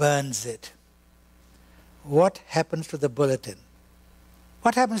he burns it. What happens to the bulletin?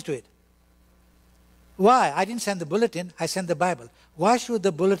 What happens to it? Why? I didn't send the bulletin, I sent the Bible. Why should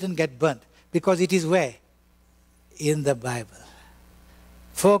the bulletin get burnt? Because it is where? In the Bible.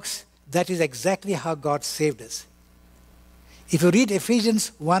 Folks, that is exactly how God saved us. If you read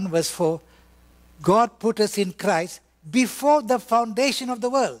Ephesians 1 verse 4, God put us in Christ before the foundation of the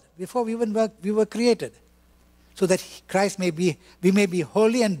world, before we were created, so that we may be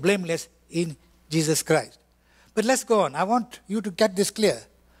holy and blameless in Jesus Christ. But let's go on. I want you to get this clear.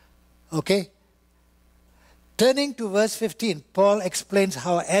 Okay? Turning to verse 15, Paul explains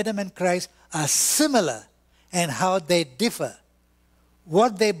how Adam and Christ are similar and how they differ.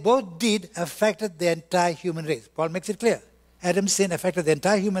 What they both did affected the entire human race. Paul makes it clear. Adam's sin affected the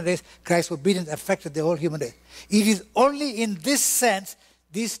entire human race. Christ's obedience affected the whole human race. It is only in this sense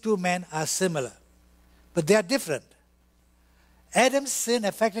these two men are similar. But they are different. Adam's sin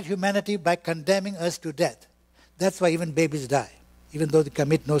affected humanity by condemning us to death. That's why even babies die, even though they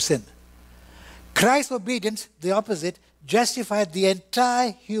commit no sin. Christ's obedience, the opposite, justified the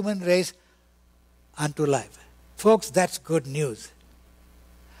entire human race unto life. Folks, that's good news.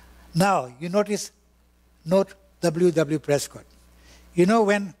 Now, you note W. Prescott. You know,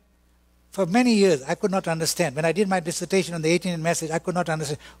 for many years, I could not understand. When I did my dissertation on the 18th message, I could not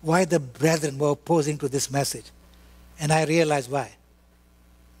understand why the brethren were opposing to this message. And I realized why.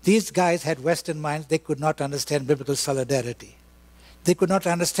 These guys had Western minds. They could not understand biblical solidarity. They could not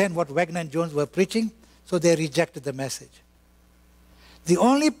understand what Wagner and Jones were preaching, so they rejected the message. The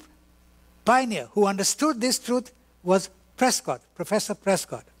only pioneer who understood this truth was Prescott, Professor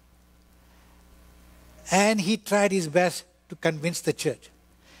Prescott. And he tried his best to convince the church.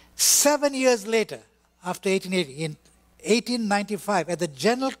 7 years later, after 1880, in 1895, at the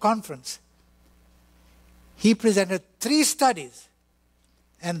General Conference, he presented 3 studies.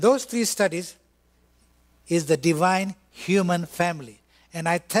 And those 3 studies is the divine human family. And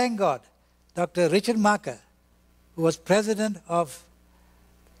I thank God, Dr. Richard Marker, who was president of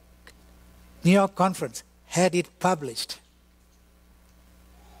New York Conference, had it published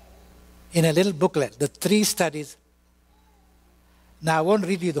in a little booklet, the 3 studies. Now, I won't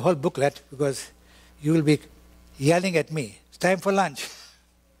read you the whole booklet because you will be yelling at me. It's time for lunch.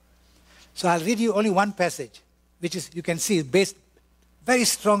 So I'll read you only one passage, which is, you can see, is based very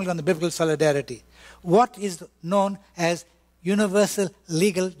strongly on the biblical solidarity. What is known as universal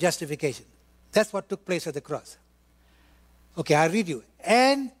legal justification. That's what took place at the cross. Okay, I'll read you.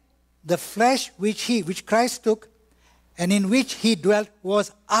 And the flesh which Christ took, and in which he dwelt,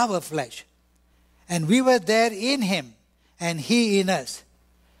 was our flesh. And we were there in him, and he in us.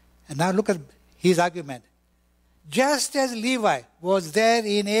 And now look at his argument. Just as Levi was there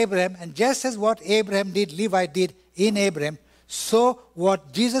in Abraham, and just as what Abraham did, Levi did in Abraham, so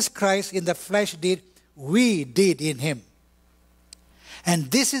what Jesus Christ in the flesh did, we did in him.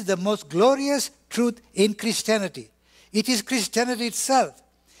 And this is the most glorious truth in Christianity. It is Christianity itself.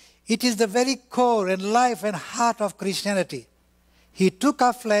 It is the very core and life and heart of Christianity. He took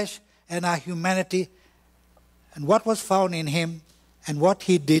our flesh and our humanity, and what was found in him, and what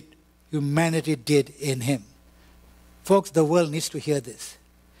he did, humanity did in him. Folks, the world needs to hear this.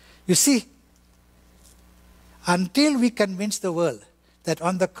 You see, until we convince the world that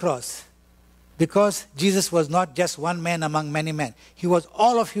on the cross, because Jesus was not just one man among many men, he was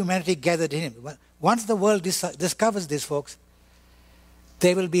all of humanity gathered in him. Once the world discovers this, folks,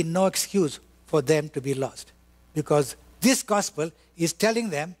 there will be no excuse for them to be lost. Because this gospel is telling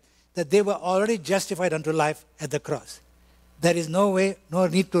them that they were already justified unto life at the cross. There is no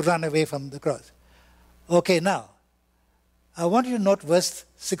need to run away from the cross. Okay, now, I want you to note verse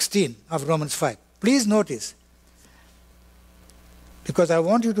 16 of Romans 5. Please notice, because I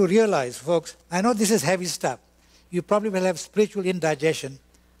want you to realize, folks, I know this is heavy stuff. You probably will have spiritual indigestion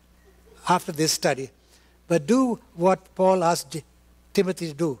after this study. But do what Paul asked Timothy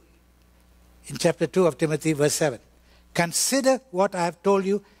to do in chapter 2 of Timothy, verse 7. Consider what I have told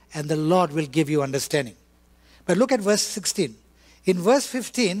you, and the Lord will give you understanding. But look at verse 16. In verse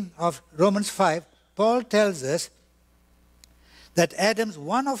 15 of Romans 5, Paul tells us that Adam's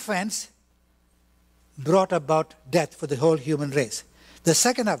one offense brought about death for the whole human race. The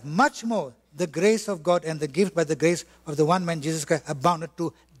second half, much more, the grace of God and the gift by the grace of the one man, Jesus Christ, abounded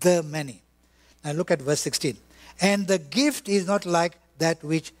to the many. Now look at verse 16. And the gift is not like that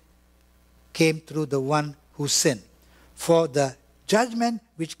which came through the one who sinned. For the judgment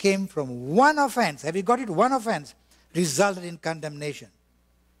which came from one offense, have you got it? One offense, resulted in condemnation.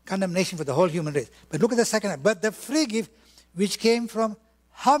 Condemnation for the whole human race. But look at the second half. But the free gift which came from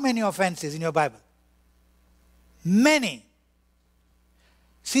how many offenses in your Bible? Many.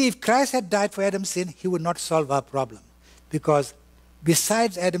 See, if Christ had died for Adam's sin, he would not solve our problem. Because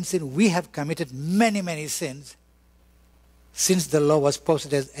besides Adam's sin, we have committed many, many sins since the law was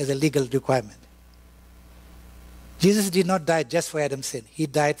posted as a legal requirement. Jesus did not die just for Adam's sin. He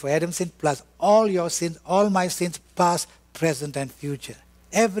died for Adam's sin plus all your sins, all my sins, past, present, and future.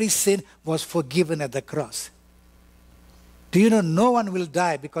 Every sin was forgiven at the cross. Do you know no one will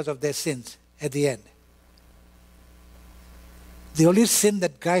die because of their sins at the end? The only sin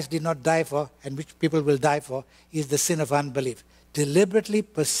that Christ did not die for and which people will die for is the sin of unbelief. Deliberately,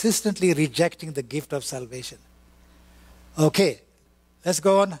 persistently rejecting the gift of salvation. Okay, let's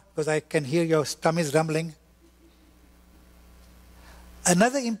go on because I can hear your stomachs rumbling.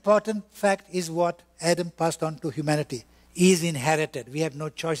 Another important fact is what Adam passed on to humanity is inherited. We have no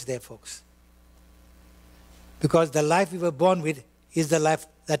choice there, folks. Because the life we were born with is the life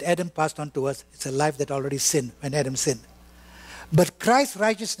that Adam passed on to us. It's a life that already sinned when Adam sinned. But Christ's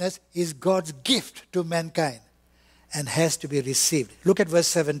righteousness is God's gift to mankind and has to be received. Look at verse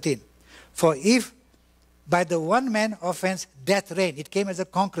 17. For if by the one man offense death reigned, it came as a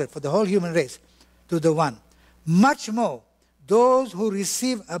conqueror for the whole human race to the one. Much more, those who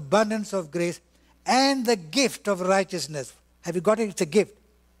receive abundance of grace and the gift of righteousness, have you got it? It's a gift,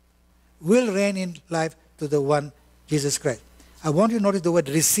 will reign in life to the one, Jesus Christ. I want you to notice the word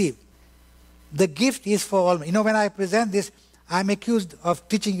receive. The gift is for all. You know, when I present this, I'm accused of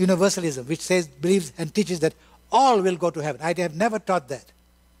teaching universalism, which says, believes and teaches that all will go to heaven. I have never taught that.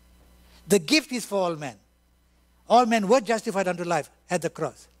 The gift is for all men. All men were justified unto life at the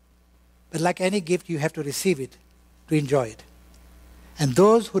cross. But like any gift, you have to receive it to enjoy it. And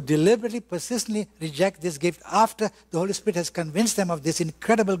those who deliberately, persistently reject this gift after the Holy Spirit has convinced them of this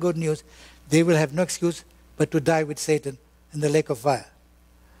incredible good news, they will have no excuse but to die with Satan in the lake of fire.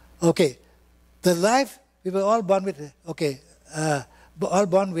 Okay, the life we were all born with, all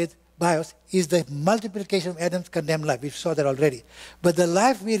born with bios is the multiplication of Adam's condemned life. We saw that already. But the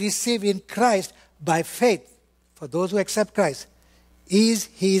life we receive in Christ by faith, for those who accept Christ, is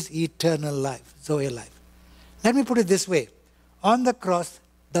his eternal life, Zoe life. Let me put it this way. On the cross,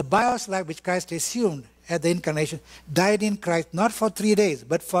 the bios life which Christ assumed at the incarnation died in Christ not for 3 days,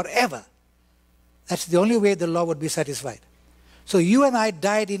 but forever. That's the only way the law would be satisfied. So you and I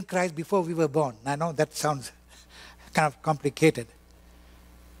died in Christ before we were born. I know that sounds kind of complicated.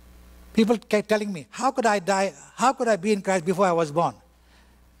 People kept telling me, how could I die? How could I be in Christ before I was born?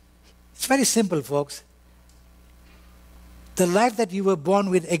 It's very simple, folks. The life that you were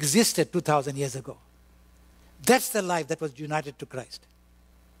born with existed 2,000 years ago. That's the life that was united to Christ.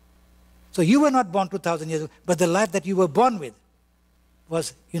 So you were not born 2,000 years ago, but the life that you were born with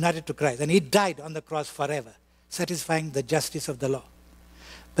was united to Christ. And he died on the cross forever, satisfying the justice of the law.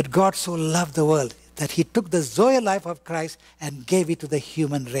 But God so loved the world that he took the Zoe life of Christ and gave it to the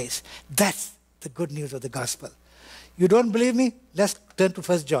human race. That's the good news of the gospel. You don't believe me? Let's turn to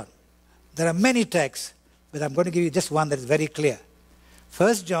 1 John. There are many texts, but I'm going to give you just one that is very clear.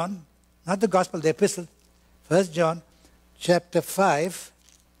 1 John, not the gospel, the epistle, 1 John chapter 5,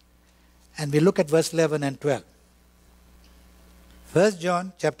 and we look at verse 11 and 12. 1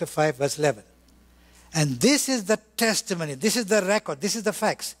 John chapter 5, verse 11. And this is the testimony, this is the record, this is the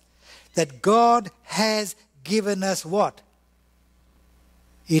facts, that God has given us what?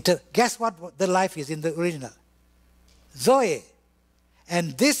 Guess what the life is in the original? Zoe.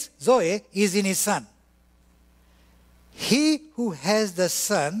 And this Zoe is in his Son. He who has the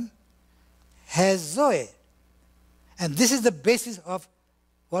Son has Zoe. And this is the basis of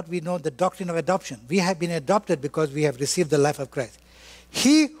what we know, the doctrine of adoption. We have been adopted because we have received the life of Christ.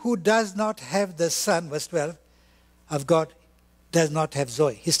 He who does not have the Son, verse 12, of God, does not have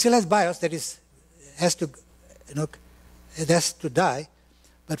Zoe. He still has bios, that is, it has to die.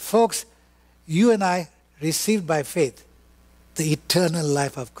 But folks, you and I received by faith the eternal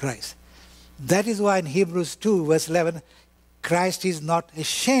life of Christ. That is why in Hebrews 2, verse 11, Christ is not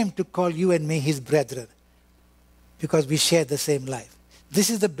ashamed to call you and me his brethren, because we share the same life. This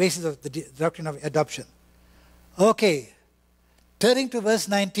is the basis of the doctrine of adoption. Okay, turning to verse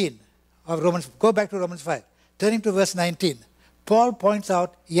 19 of Romans, go back to Romans 5. Turning to verse 19, Paul points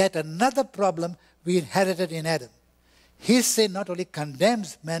out yet another problem we inherited in Adam. His sin not only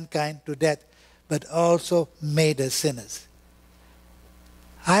condemns mankind to death, but also made us sinners.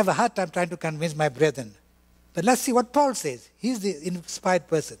 I have a hard time trying to convince my brethren. But let's see what Paul says. He's the inspired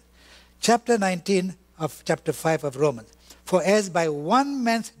person. Chapter 19 of chapter 5 of Romans. For as by one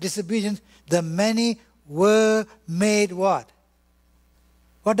man's disobedience, the many were made what?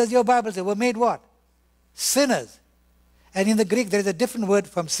 What does your Bible say? Were made what? Sinners. And in the Greek, there is a different word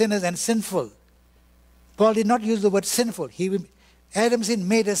from sinners and sinful. Paul did not use the word sinful. Adam's sin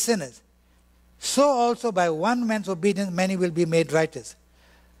made us sinners. So also by one man's obedience, many will be made righteous.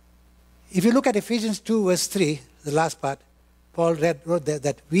 If you look at Ephesians 2, verse 3, the last part, Paul wrote there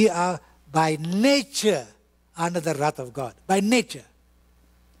that we are by nature under the wrath of God. By nature.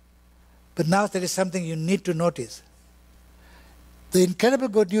 But now there is something you need to notice. The incredible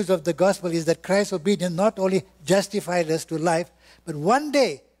good news of the gospel is that Christ's obedience not only justified us to life, but one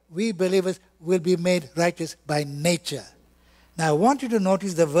day we believers will be made righteous by nature. Now I want you to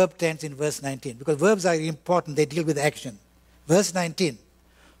notice the verb tense in verse 19, because verbs are important, they deal with action. Verse 19,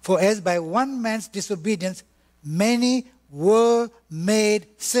 for as by one man's disobedience many were made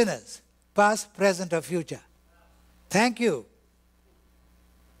sinners, past, present, or future. Thank you.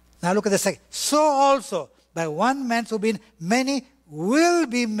 Now look at the second. So also by one man's obedience many will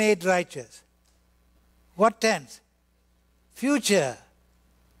be made righteous. What tense? Future.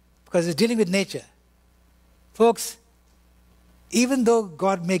 Because it's dealing with nature. Folks, even though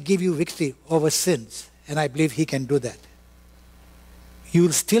God may give you victory over sins, and I believe He can do that, you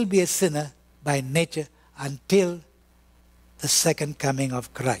will still be a sinner by nature until the second coming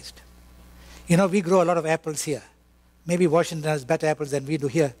of Christ. You know, we grow a lot of apples here. Maybe Washington has better apples than we do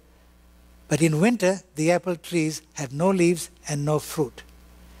here. But in winter, the apple trees have no leaves and no fruit.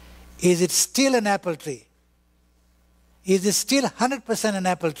 Is it still an apple tree? Is it still 100% an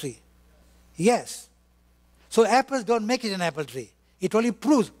apple tree? Yes. So apples don't make it an apple tree. It only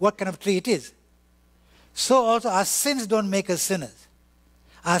proves what kind of tree it is. So also our sins don't make us sinners.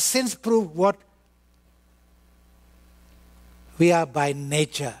 Our sins prove what we are by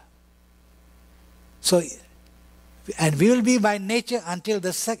nature. So, and we will be by nature until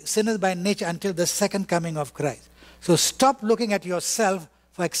the sinners by nature until the second coming of Christ. So stop looking at yourself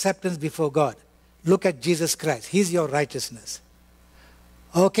for acceptance before God. Look at Jesus Christ. He's your righteousness.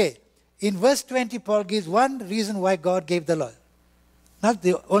 Okay. In verse 20, Paul gives one reason why God gave the law. Not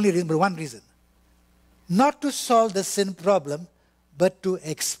the only reason, but one reason. Not to solve the sin problem, but to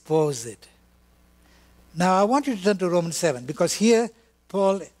expose it. Now, I want you to turn to Romans 7, because here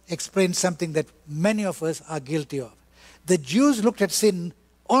Paul explains something that many of us are guilty of. The Jews looked at sin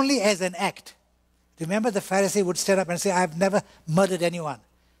only as an act. Remember, the Pharisee would stand up and say, I've never murdered anyone.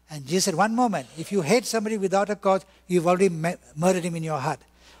 And Jesus said, one moment, if you hate somebody without a cause, you've already murdered him in your heart.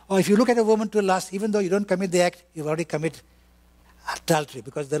 Or if you look at a woman to lust, even though you don't commit the act, you've already committed adultery,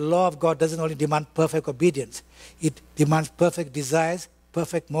 because the law of God doesn't only demand perfect obedience, it demands perfect desires,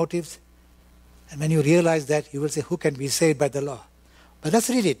 perfect motives. And when you realize that, you will say, who can be saved by the law? But let's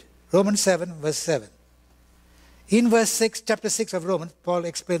read it. Romans 7, verse 7. In verse 6, chapter 6 of Romans, Paul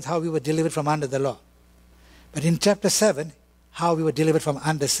explains how we were delivered from under the law. But in chapter 7, how we were delivered from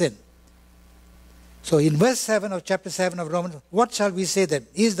under sin. So in verse 7 of chapter 7 of Romans, what shall we say then?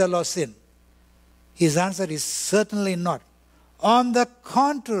 Is the law sin? His answer is certainly not. On the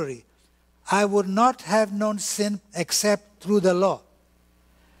contrary, I would not have known sin except through the law.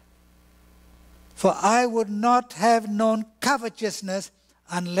 For I would not have known covetousness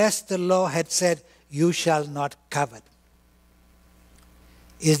unless the law had said, you shall not covet.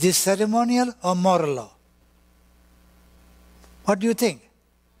 Is this ceremonial or moral law? What do you think?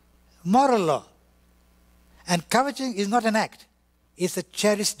 Moral law. And coveting is not an act. It's a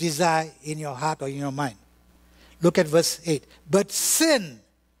cherished desire in your heart or in your mind. Look at verse 8. But sin,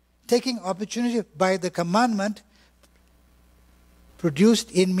 taking opportunity by the commandment,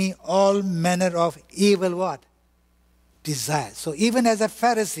 produced in me all manner of evil what? Desires. So even as a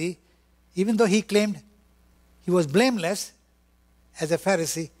Pharisee, even though he claimed he was blameless as a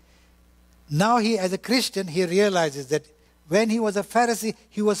Pharisee, now he, as a Christian, he realizes that when he was a Pharisee,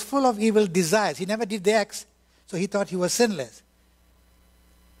 he was full of evil desires. He never did the acts, so he thought he was sinless.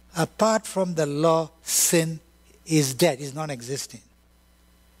 Apart from the law, sin is dead, is non-existing.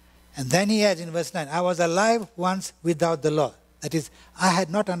 And then he adds in verse 9, I was alive once without the law. That is, I had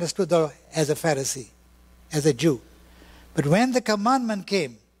not understood the law as a Pharisee, as a Jew. But when the commandment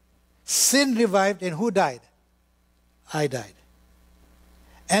came, sin revived, and who died? I died.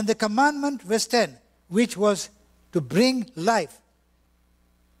 And the commandment, verse 10, which was to bring life,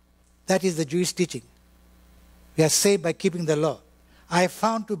 that is the Jewish teaching. We are saved by keeping the law. I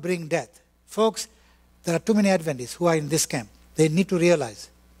found to bring death. Folks, there are too many Adventists who are in this camp. They need to realize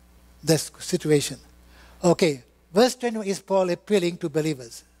this situation. Okay, verse 20 is Paul appealing to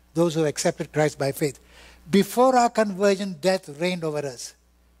believers, those who accepted Christ by faith. Before our conversion, death reigned over us.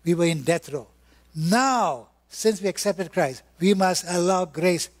 We were in death row. Now, since we accepted Christ, we must allow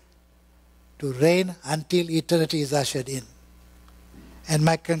grace to reign until eternity is ushered in. And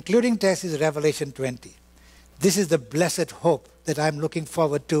my concluding text is Revelation 20. This is the blessed hope that I'm looking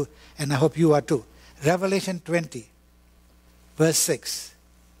forward to, and I hope you are too. Revelation 20, verse 6.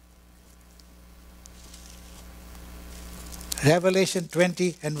 Revelation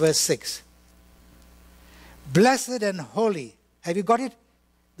 20 and verse 6. Blessed and holy. Have you got it?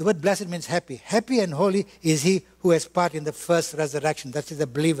 The word blessed means happy. Happy and holy is he who has part in the first resurrection. That is the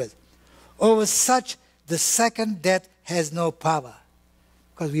believers. Over such, the second death has no power.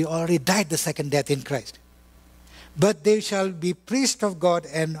 because we already died the second death in Christ. But they shall be priests of God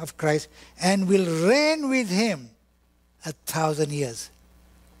and of Christ, and will reign with him 1,000 years.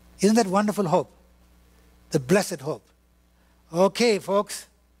 Isn't that wonderful hope? The blessed hope. Okay, folks.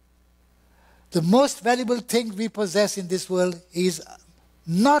 The most valuable thing we possess in this world is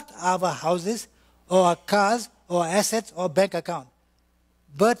not our houses or our cars or assets or bank account,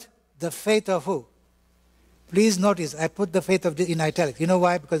 but the faith of who? Please notice, I put the faith of in italics. You know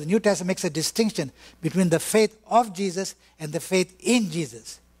why? Because the New Testament makes a distinction between the faith of Jesus and the faith in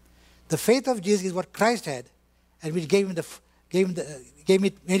Jesus. The faith of Jesus is what Christ had, and which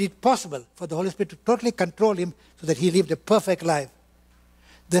made it possible for the Holy Spirit to totally control him so that he lived a perfect life.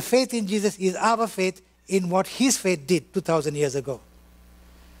 The faith in Jesus is our faith in what his faith did 2,000 years ago.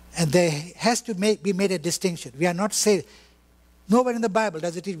 And there has to be made a distinction. We are not saved. Nowhere in the Bible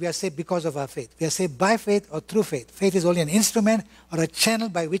does it teach we are saved because of our faith. We are saved by faith or through faith. Faith is only an instrument or a channel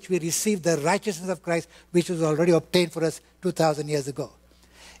by which we receive the righteousness of Christ, which was already obtained for us 2,000 years ago.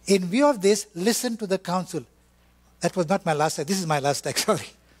 In view of this, listen to the counsel. That was not my last text. This is my last text, sorry.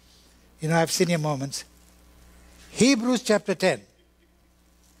 You know, I have senior moments. Hebrews chapter 10.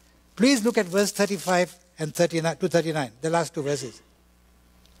 Please look at verse 35 and 39 to 39, the last two verses.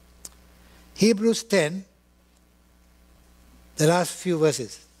 Hebrews 10, the last few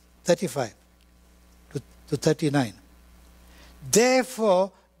verses, 35 to 39.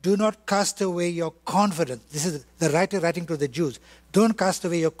 Therefore, do not cast away your confidence. This is the writer writing to the Jews. Don't cast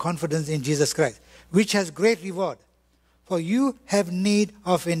away your confidence in Jesus Christ, which has great reward. For you have need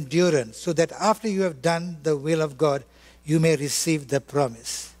of endurance, so that after you have done the will of God, you may receive the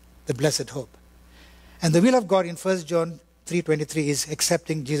promise, the blessed hope. And the will of God in 1 John 3:23 is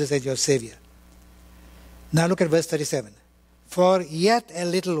accepting Jesus as your Savior. Now look at verse 37. For yet a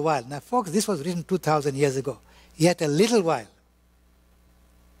little while. Now folks, this was written 2,000 years ago. Yet a little while.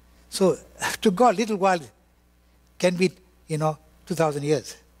 So to God, little while can be, 2,000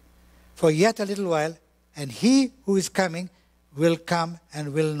 years. For yet a little while, and he who is coming will come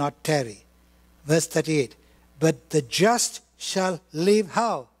and will not tarry. Verse 38. But the just shall live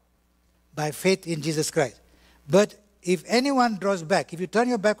how? By faith in Jesus Christ. But if anyone draws back, if you turn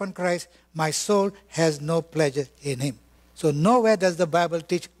your back on Christ, my soul has no pleasure in him. So nowhere does the Bible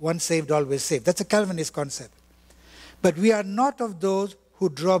teach once saved, always saved. That's a Calvinist concept. But we are not of those who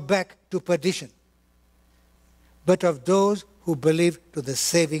draw back to perdition, but of those who believe to the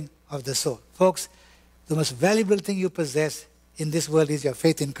saving of the soul. Folks, the most valuable thing you possess in this world is your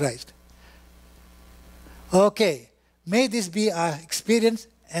faith in Christ. Okay, may this be our experience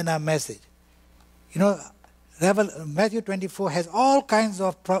and our message. Matthew 24 has all kinds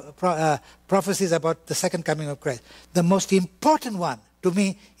of prophecies about the second coming of Christ. The most important one to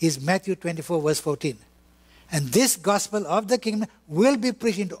me is Matthew 24 verse 14. And this gospel of the kingdom will be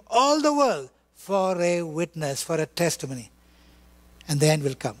preached into all the world for a witness, for a testimony. And the end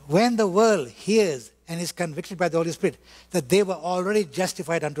will come. When the world hears and is convicted by the Holy Spirit that they were already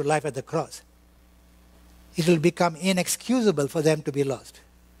justified unto life at the cross, it will become inexcusable for them to be lost.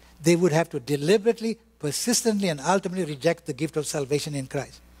 They would have to deliberately, persistently, and ultimately reject the gift of salvation in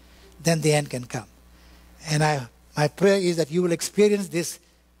Christ. Then the end can come. And my prayer is that you will experience this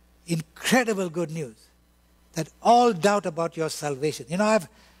incredible good news, that all doubt about your salvation.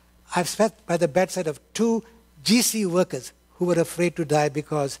 I've sat by the bedside of 2 GC workers who were afraid to die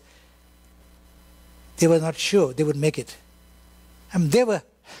because they were not sure they would make it.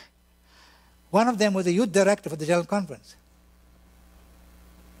 One of them was the youth director for the General Conference.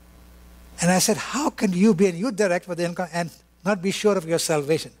 And I said, how can you be a youth director for the General Conference and not be sure of your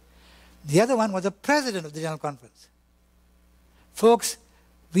salvation? The other one was the president of the General Conference. Folks,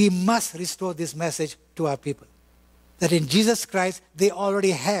 we must restore this message to our people, that in Jesus Christ, they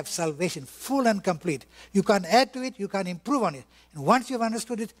already have salvation, full and complete. You can't add to it, you can't improve on it. And once you've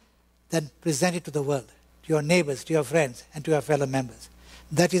understood it, then present it to the world, to your neighbors, to your friends, and to your fellow members.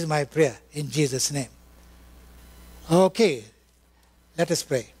 That is my prayer in Jesus' name. Okay, let us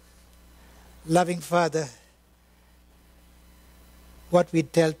pray. Loving Father, what we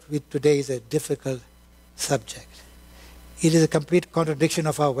dealt with today is a difficult subject. It is a complete contradiction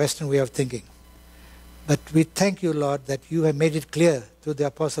of our Western way of thinking. But we thank you, Lord, that you have made it clear through the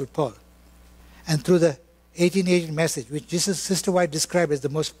Apostle Paul and through the 1818 message, which Sister White described as the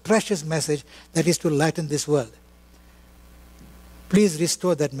most precious message that is to lighten this world. Please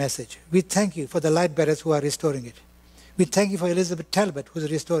restore that message. We thank you for the light bearers who are restoring it. We thank you for Elizabeth Talbot, who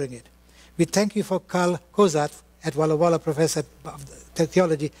is restoring it. We thank you for Carl Kozart at Walla Walla, professor of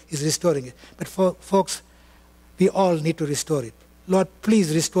theology, is restoring it. But folks, we all need to restore it. Lord,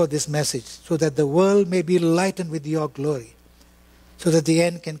 please restore this message so that the world may be lightened with your glory, so that the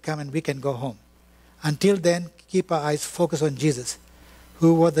end can come and we can go home. Until then, keep our eyes focused on Jesus,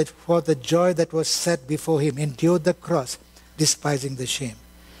 who for the joy that was set before him endured the cross, despising the shame.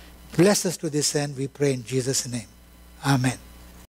 Bless us to this end, we pray in Jesus' name. Amen.